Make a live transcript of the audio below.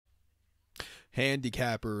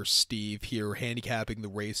Handicapper Steve here, handicapping the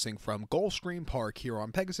racing from Gulfstream Park here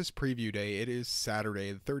on Pegasus Preview Day. It is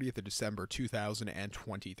Saturday, the 30th of December,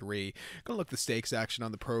 2023. Gonna look at the stakes action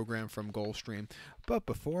on the program from Gulfstream. But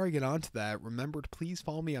before I get on to that, remember to please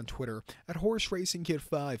follow me on Twitter at Horse Racing Kid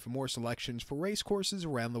 5 for more selections for race courses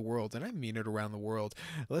around the world, and I mean it around the world.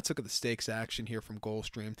 Let's look at the stakes action here from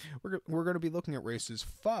Gulfstream. We're going to be looking at races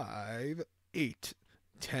 5, 8,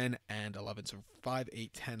 10 and 11. So 5,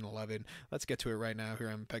 8, 10, 11. Let's get to it right now here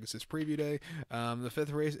on Pegasus Preview Day. The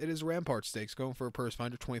fifth race, it is Rampart Stakes, going for a purse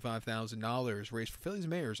of $125,000. Race for fillies,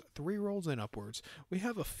 mares, 3-year-olds and upwards. We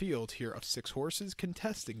have a field here of 6 horses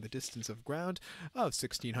contesting the distance of ground of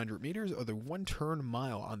 1,600 meters, or the 1-turn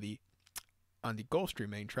mile on the Gulfstream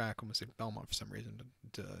main track. I almost said Belmont for some reason.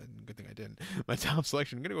 Good thing I didn't. My top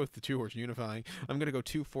selection, I'm going to go with the 2-horse unifying. I'm going to go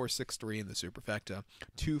 2, 4, 6, 3 in the superfecta.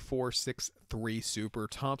 2, 4, 6, 3 super.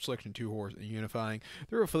 Top selection, 2-horse unifying.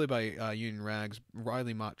 They're a filly by Union Rags.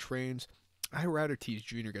 Riley Mott trains. I rather Tease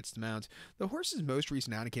Jr. gets the mount. The horse's most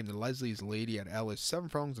recent outing came to Leslie's Lady at Ellis, 7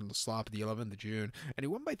 furlongs on the slop at the 11th of June, and he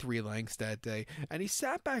won by 3 lengths that day. And he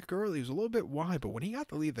sat back early. He was a little bit wide, but when he got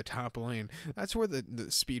the lead at the top lane, that's where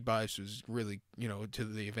the speed bias was really, to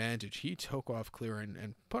the advantage. He took off clear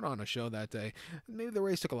and put on a show that day. Maybe the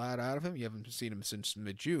race took a lot out of him. You haven't seen him since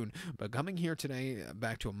mid-June, but coming here today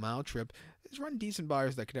back to a mile trip, he's run decent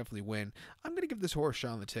buyers that could definitely win. I'm going to give this horse a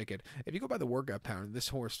shot on the ticket. If you go by the workout pattern, this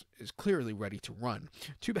horse is clearly ready to run.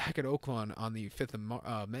 2 back at Oaklawn on the 5th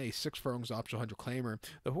of May, 6 furlongs optional 100 claimer.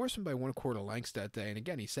 The horse won by 1/4 lengths that day, and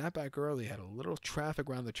again, he sat back early, had a little traffic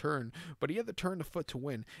around the turn, but he had the turn to foot to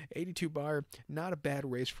win. 82 buyer, not a bad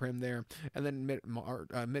race for him there. And then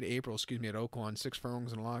mid-April, at Oaklawn, 6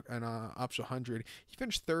 furlongs and optional 100. He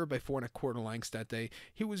finished 3rd by 4 1/4 lengths that day.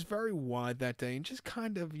 He was very wide that day, and just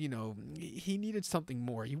kind of, he needed something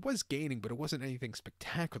more. He was gaining, but it wasn't anything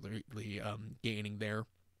spectacularly gaining there.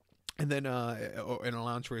 And then in a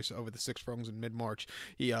lounge race over the 6 furlongs in mid-March,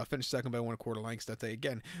 he finished 2nd by 1/4 lengths that day.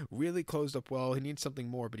 Again, really closed up well. He needs something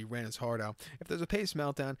more, but he ran his heart out. If there's a pace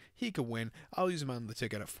meltdown, he could win. I'll use him on the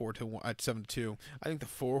ticket at 7-2. I think the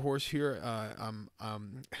 4-horse here, I'm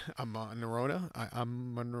Monrona.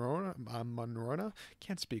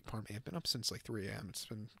 Can't speak, pardon me. I've been up since like 3 a.m. It's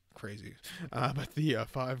been crazy. But the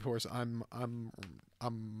 5-horse, I'm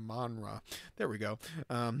Monra. There we go.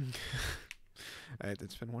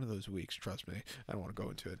 It's been one of those weeks, trust me. I don't want to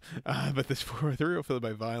go into it. But this 3-year-old filly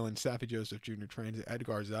by Violin, Sappy Joseph Jr. trains.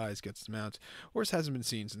 Edgar's Eyes gets the mount. Horse hasn't been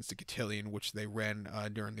seen since the cotillion, which they ran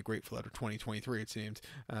during the Great Flood of 2023, it seemed,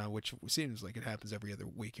 which seems like it happens every other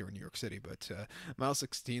week here in New York City. But mile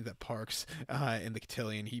 16th at Parks in the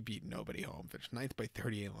cotillion, he beat nobody home. Finished 9th by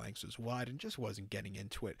 38 lengths, was wide, and just wasn't getting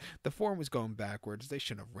into it. The form was going backwards. They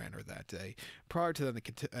shouldn't have ran her that day. Prior to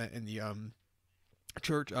that, in the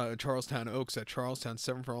Charlestown Oaks at Charlestown,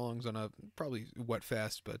 7 furlongs on a probably wet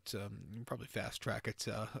fast, but probably fast track at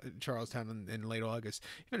Charlestown in late August.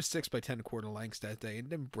 He finished 6 by 10 1/4 lengths that day and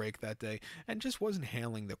didn't break that day, and just wasn't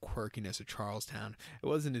handling the quirkiness of Charlestown. It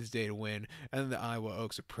wasn't his day to win. And then the Iowa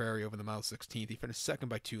Oaks at Prairie over the mile 16th. He finished 2nd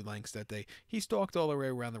by 2 lengths that day. He stalked all the way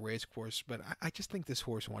around the race course, but I just think this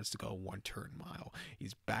horse wants to go 1-turn mile.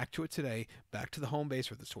 He's back to it today, back to the home base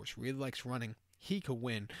where this horse really likes running. He could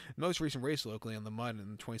win. The most recent race locally on the mud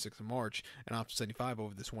on the 26th of March, and option 75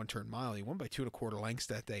 over this 1-turn mile. He won by 2 1/4 lengths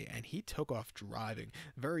that day, and he took off driving.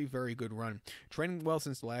 Very, very good run. Training well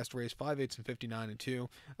since the last race, 5/8 and 59-2.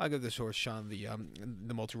 I'll give this horse Sean the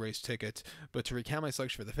multi-race ticket. But to recount my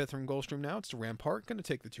selection for the 5th from Gulfstream now, it's the Rampart. Going to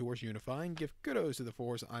take the 2-horse unifying. Give kudos to the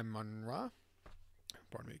 4-horse I'm Munra.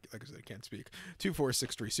 Pardon me, like I said, I can't speak. 2, 4,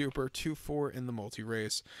 6, 3 super, 2, 4 in the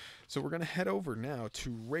multi-race. So we're going to head over now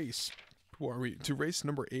to race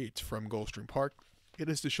number 8 from Gulfstream Park. It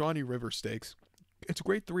is the Suwannee River Stakes. It's a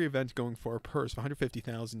grade 3 event going for a purse of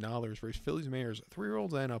 $150,000. Race fillies, mares,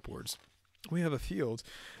 3-year-olds and upwards. We have a field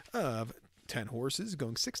of 10 horses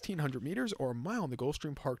going 1,600 meters or a mile on the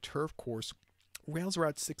Gulfstream Park turf course. Rails are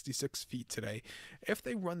at 66 feet today. If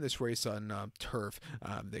they run this race on turf,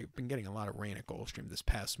 they've been getting a lot of rain at Gulfstream this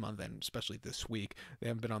past month, and especially this week. They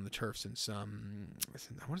haven't been on the turf since, I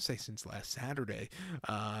want to say since last Saturday,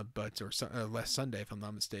 or last Sunday, if I'm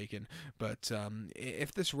not mistaken. But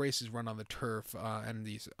if this race is run on the turf, and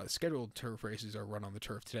these scheduled turf races are run on the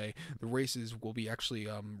turf today, the races will be actually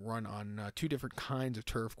run on 2 different kinds of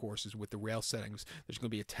turf courses with the rail settings. There's going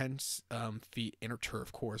to be a 10 feet inner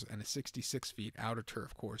turf course and a 66 feet outer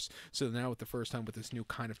turf course. So now, with the first time with this new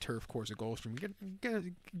kind of turf course at Gulfstream,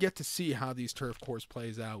 we get to see how these turf course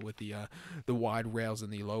plays out with the wide rails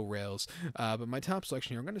and the low rails. But my top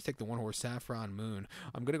selection here, I'm going to take the 1-horse Saffron Moon.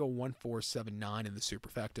 I'm going to go 1, 4, 7, 9 in the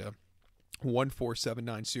superfecta.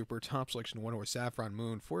 1479 Super, top selection, one horse Saffron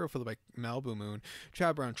Moon, 4 followed by Malibu Moon.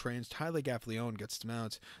 Chad Brown trains, Tyler Gaffleone gets the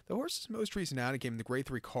mount. The horse's most recent outing came the Grade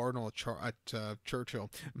 3 Cardinal at Churchill,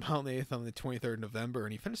 mile 8th on the 23rd of November,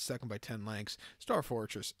 and he finished second by 10 lengths. Star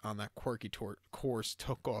Fortress on that quirky course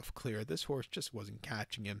took off clear. This horse just wasn't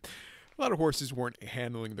catching him. A lot of horses weren't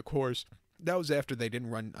handling the course. That was after they didn't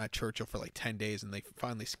run Churchill for like 10 days, and they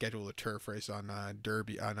finally scheduled a turf race on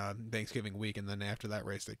Derby on Thanksgiving week, and then after that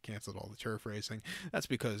race they canceled all the turf racing. That's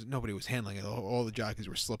because nobody was handling it. All the jockeys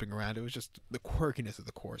were slipping around. It was just the quirkiness of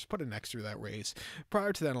the course. Put an X through that race.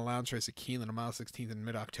 Prior to that allowance race at Keeneland, a mile 16th in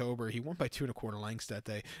mid-October, he won by 2 1/4 lengths that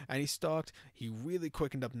day, and he stalked. He really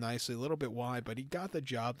quickened up nicely, a little bit wide, but he got the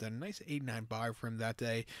job done. A nice 8-9 buy for him that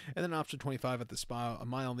day, and then option 25 at the Spa, a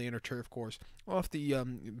mile on the inner turf course, off the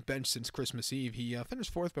bench since Christmas Eve. He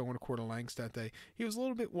finished 4th by 1 1/4 lengths that day. He was a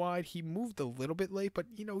little bit wide. He moved a little bit late, but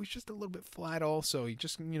he's just a little bit flat also. He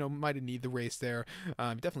just might have needed the race there.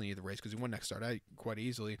 Definitely needed the race because he won next start out quite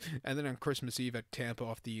easily. And then on Christmas Eve at Tampa,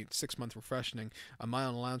 off the 6-month refreshing, a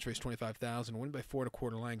mile in allowance race, 25,000, won by 4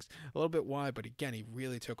 1/4 lengths. A little bit wide, but again, he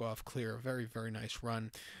really took off clear. A very, very nice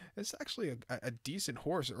run. It's actually a decent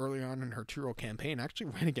horse early on in her 2-year-old campaign.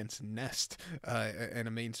 Actually ran against Nest in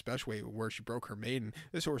a main special weight where she broke her maiden.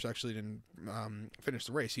 This horse actually didn't finish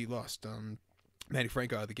the race. He lost Manny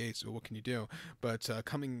Franco out of the gate, so what can you do? But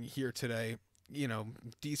coming here today,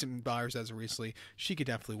 decent buyers as of recently, she could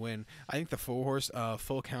definitely win. I think the full horse,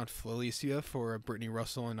 Full Count Felicia for Brittany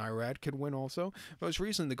Russell and Irad could win also. Most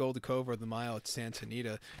recently, the Golden Cove of the mile at Santa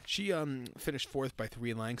Anita, she finished 4th by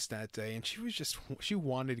 3 lengths that day, and she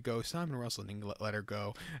wanted to go. Simon Russell didn't let her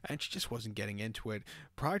go, and she just wasn't getting into it.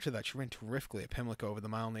 Prior to that, she ran terrifically at Pimlico over the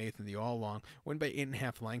mile and 8th in the all long, went by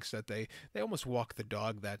 8.5 lengths that day. They almost walked the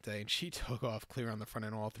dog that day, and she took off clear on the front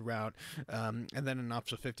end all throughout. And then an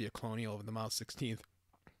option 50 at Colonial over the mile 16th.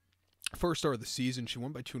 First start of the season, she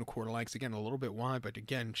won by 2 1/4 lengths. Again, a little bit wide, but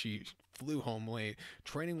again, she flew home late,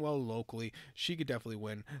 training well locally. She could definitely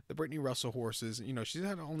win. The Brittany Russell horses, she's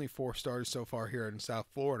had only 4 starters so far here in South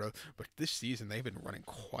Florida, but this season they've been running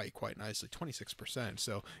quite nicely, 26%.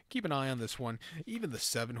 So keep an eye on this one. Even the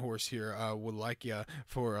 7 horse here, Wallachia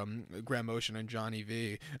for Grand Motion and Johnny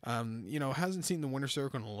V, hasn't seen the winner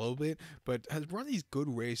circle in a little bit, but has run these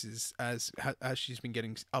good races as she's been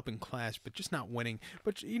getting up in class, but just not winning.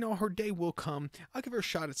 But her day will come. I'll give her a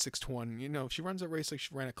shot at 6-1. If she runs a race like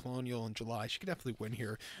she ran at Colonial in July, she could definitely win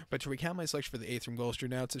here. But to recount my selection for the 8th from Gulfstream,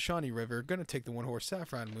 now it's a Shawnee River. Going to take the 1 horse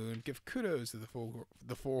Saffron Moon. Give kudos to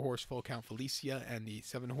the 4 horse Full Count Felicia and the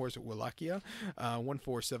 7 horse Wallachia.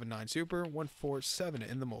 1479 Super, 147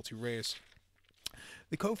 in the multi race.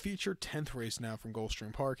 The co-featured 10th race now from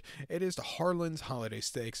Gulfstream Park. It is the Harlan's Holiday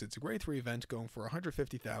Stakes. It's a Grade 3 event going for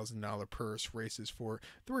 $150,000 purse, races for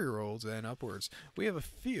 3-year-olds and upwards. We have a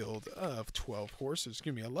field of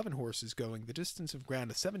 11 horses going the distance of ground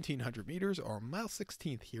to 1,700 meters or mile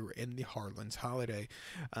 16th here in the Harlan's Holiday.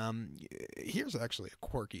 Here's actually a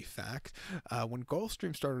quirky fact. When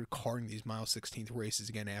Gulfstream started carring these mile 16th races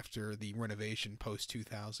again after the renovation post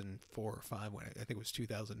 2004 or 5, when I think it was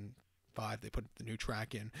 2005, they put the new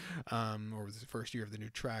track in, or was the first year of the new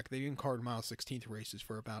track. They didn't card mile 16th races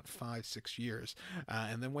for about 5-6 years,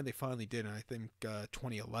 and then when they finally did, and I think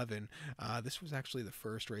 2011, this was actually the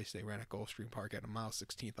first race they ran at Gulfstream Park at a mile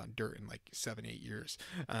 16th on dirt in like 7-8 years.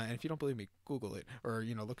 And if you don't believe me, Google it or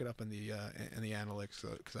look it up in the analytics,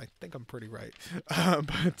 because I think I'm pretty right.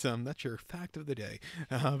 But that's your fact of the day.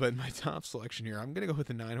 But my top selection here, I'm gonna go with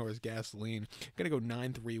the 9 horse Gasoline. I'm gonna go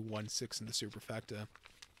 9-3-1-6 in the superfecta.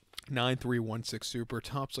 9-3-1-6 Super,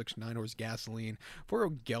 top selection 9 horse Gasoline. 4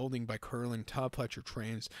 Gelding by Curlin, Todd Pletcher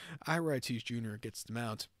trains. Irad Tees Jr. gets the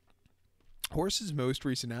mount. Horse's most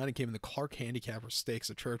recent outing came in the Clark Handicapper Stakes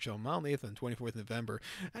at Churchill, mile 8th on 24th November,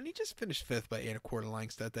 and he just finished 5th by 8 1/4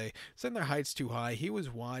 lengths that day. Saying their height's too high, he was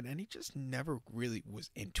wide, and he just never really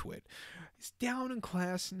was into it. He's down in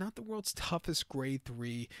class, not the world's toughest Grade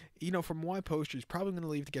 3. From wide poster, he's probably going to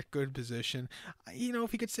leave to get good position.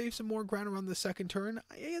 If he could save some more ground around the second turn,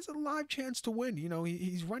 he has a live chance to win.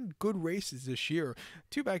 He's run good races this year.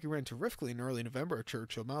 2 back, he ran terrifically in early November at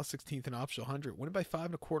Churchill, mile 16th and optional 100, winning by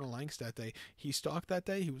 5 1/4 lengths that day. He stalked that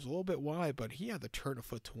day. He was a little bit wide, but he had the turn of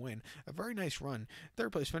foot to win. A very nice run.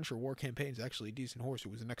 3rd place finisher, War Campaign, is actually a decent horse who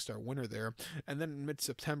was the next star winner there. And then in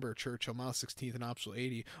mid-September, Churchill, mile 16th and optional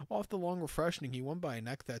 80. Off the long refreshing, he won by a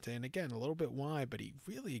neck that day. And again, a little bit wide, but he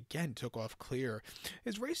really, again, took off clear.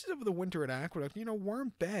 His races over the winter at Aqueduct,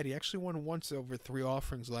 weren't bad. He actually won once over 3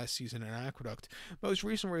 offerings last season at Aqueduct. Most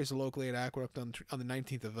recent race locally at Aqueduct on the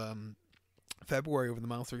 19th of February over the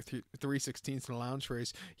mile 3/16 in a lounge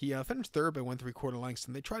race. He finished third by 1 3/4 lengths,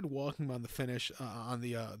 and they tried walking him on the finish on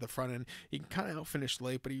the front end. He kind of out finished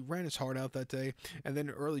late, but he ran his heart out that day. And then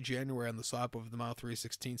early January on the slop over the mile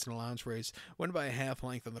 3/16 in a lounge race, went by a half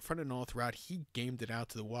length on the front end all throughout. He gamed it out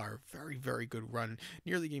to the wire. Very, very good run.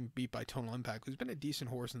 Nearly getting beat by Tonal Impact, who's been a decent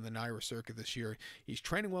horse in the Naira circuit this year. He's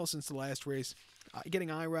training well since the last race. Getting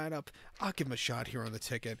IRAD up, I'll give him a shot here on the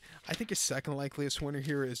ticket. I think his second likeliest winner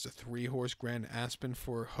here is the 3-horse Grand Aspen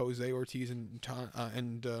for Jose Ortiz and Tom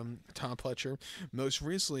Pletcher. Most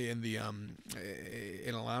recently in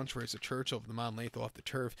a lounge race at Churchill for the mile and eighth off the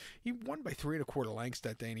turf, he won by 3 1/4 lengths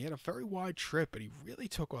that day, and he had a very wide trip, but he really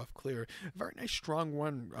took off clear. A very nice strong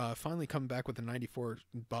run. Finally coming back with a 94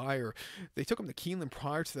 buyer. They took him to Keeneland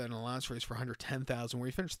prior to that in a lounge race for 110,000, where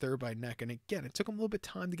he finished third by neck. And again, it took him a little bit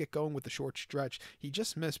of time to get going with the short stretch. He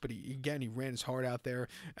just missed, but he ran his heart out there.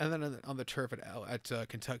 And then on the turf at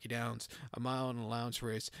Kentucky Downs, a mile in a lounge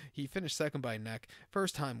race, he finished second by neck.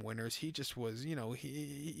 First time winners. He just was,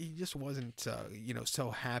 he just wasn't,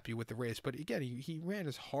 so happy with the race. But again, he ran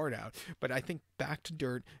his heart out. But I think back to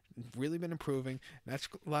dirt, really been improving. That's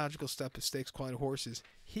a logical step of stakes quality horses.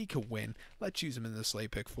 He could win. Let's use him in this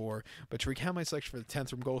late pick 4. But to recount my selection for the 10th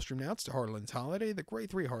from Gulfstream, now it's the Harlan's Holiday, the grade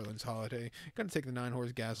 3 Harlan's Holiday. Going to take the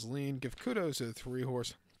 9-horse Gasoline. Give kudos to the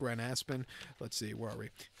 3-horse Grand Aspen. Let's see, where are we?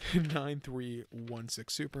 9-3-1-6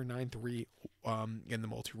 Super, 9-3 in the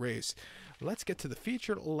multi-race. Let's get to the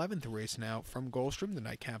featured 11th race now from Gulfstream, the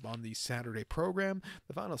nightcap on the Saturday program,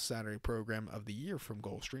 the final Saturday program of the year from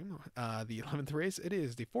Gulfstream. The 11th race, it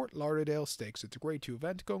is the Fort Lauderdale Stakes. It's a grade 2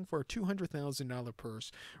 event going for a $200,000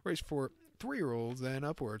 purse. Race for 3-year-olds and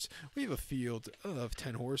upwards. We have a field of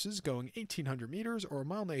 10 horses going 1,800 meters or a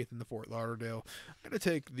mile and eighth in the Fort Lauderdale. I'm going to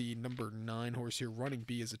take the number 9 horse here, Running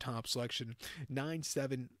B, as a top selection.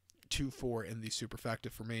 9-7-2-4 in the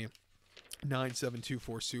superfecta for me.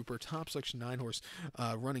 9-7-2-4 Super, top selection 9-horse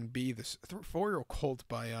Running B. This 4-year-old colt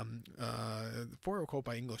by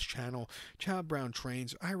English Channel. Chad Brown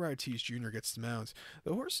trains. Ira Ortiz Jr. gets the mounts.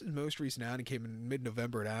 The horse's most recent outing came in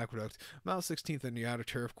mid-November at Aqueduct, mile 16th in the outer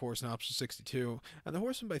turf course in option 62, and the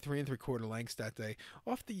horse won by 3 3/4 lengths that day.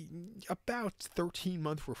 Off the about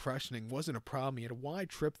 13-month refreshing wasn't a problem. He had a wide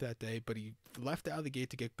trip that day, but he left out of the gate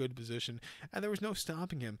to get good position, and there was no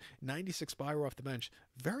stopping him. 96 buyer off the bench.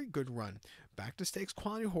 Very good run. Back to stakes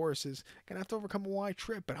quality horses. Gonna have to overcome a wide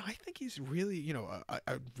trip, but I think he's really,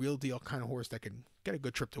 a real deal kind of horse that can get a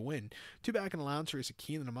good trip to win. 2 back in the lounge race at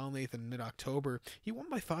Keeneland, a mile and eighth in mid-October. He won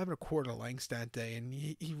by 5 1/4 lengths that day, and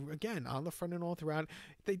he again on the front and all throughout.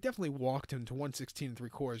 They definitely walked him to 116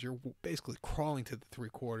 3/4. You're basically crawling to the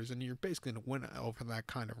 3/4, and you're basically going to win over that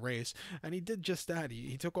kind of race. And he did just that.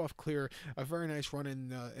 He took off clear. A very nice run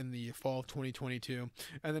in the fall of 2022,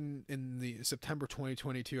 and then in the September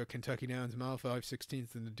 2022 at Kentucky Downs, mile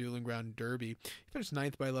 5/16 in the Dueling Ground Derby. He finished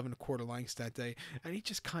 9th by 11 1/4 lengths that day, and he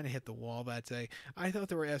just kind of hit the wall that day. I thought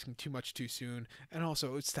they were asking too much too soon, and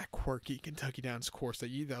also it's that quirky Kentucky Downs course that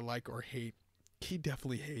you either like or hate. He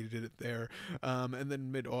definitely hated it there. And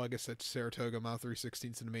then mid-August at Saratoga, mile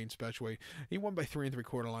 3/16 in the main specialway. He won by 3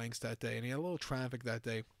 3/4 lengths that day, and he had a little traffic that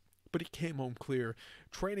day, but he came home clear.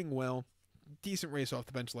 Training well. Decent race off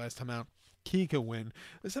the bench last time out. He could win.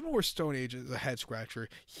 The 7-horse Stone Age is a head scratcher.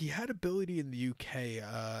 He had ability in the UK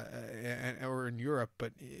or in Europe,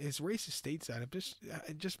 but his races stateside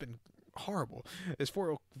have just been horrible. His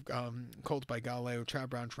 4-year-old colt by Galileo, Chad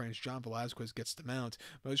Brown trains. John Velazquez gets the mount.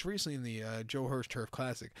 Most recently in the Joe Hirsch Turf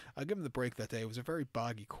Classic. I'll give him the break that day. It was a very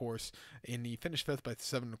boggy course, and he finished 5th by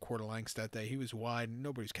 7 1/4 lengths that day. He was wide.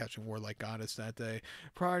 Nobody's catching Warlike Goddess that day.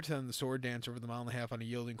 Prior to him, the Sword Dance over the mile and a half on a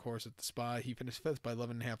yielding course at the Spa. He finished 5th by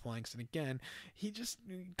 11.5 lengths, and again, he just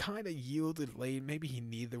kind of yielded late. Maybe he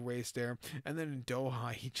needed the race there. And then in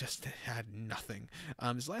Doha, he just had nothing.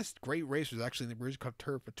 His last great race was actually in the Breeders' Cup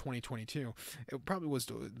Turf of 2022. It probably was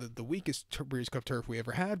the weakest Breeders' Cup Turf we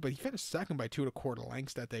ever had, but he finished second by 2 1/4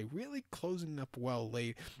 lengths that day, really closing up well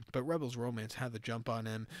late. But Rebels Romance had the jump on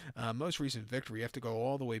him. Most recent victory, you have to go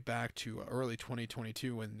all the way back to early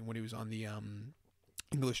 2022 when he was on the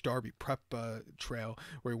English Derby prep trail,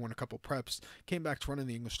 where he won a couple preps. Came back to run in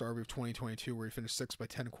the English Derby of 2022, where he finished 6th by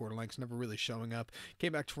 10 1/4 lengths, never really showing up.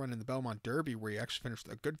 Came back to run in the Belmont Derby, where he actually finished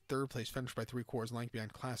a good 3rd place, finished by 3/4 length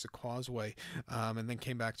behind Classic Causeway, and then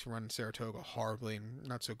came back to run in Saratoga horribly and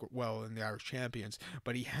not so well in the Irish Champions.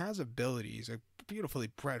 But he has ability. He's a beautifully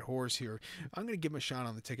bred horse here. I'm going to give him a shot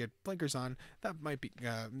on the ticket. Blinkers on. That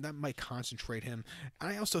might concentrate him. And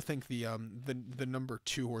I also think the number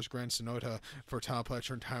 2 horse Grand Sonata for Tom Pletcher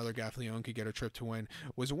veteran Tyler Gaffalione could get a trip to win.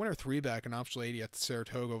 Was a winner 3-back in optional 80 at the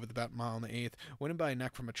Saratoga over the bet mile in the 8th, winning by a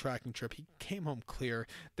neck from a tracking trip. He came home clear.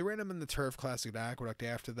 They ran him in the Turf Classic at Aqueduct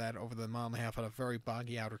after that over the mile and a half on a very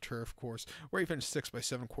boggy outer turf course where he finished 6 by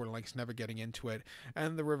 7/4 lengths, never getting into it.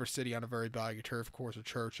 And the River City on a very boggy turf course at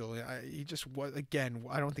Churchill. He just was, again,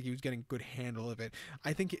 I don't think he was getting good handle of it.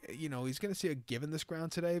 I think, he's going to see a given this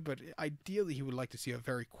ground today, but ideally he would like to see a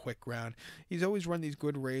very quick round. He's always run these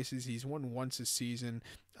good races. He's won once this season.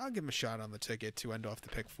 I'll give him a shot on the ticket to end off the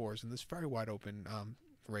pick 4s in this very wide open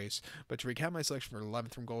race. But to recap my selection for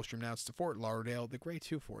 11th from Gulfstream, now it's the Fort Lauderdale, the Grade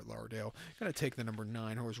 2 Fort Lauderdale. Going to take the number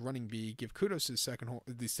 9 horse Running Bee. Give kudos to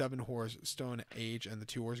the 7 horse Stone Age and the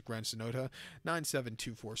 2 horse Grand Sonota.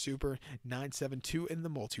 9724 Super, 972 in the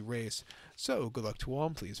multi race. So good luck to all.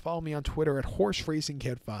 Please follow me on Twitter at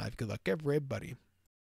HorseRacingCat5. Good luck, everybody.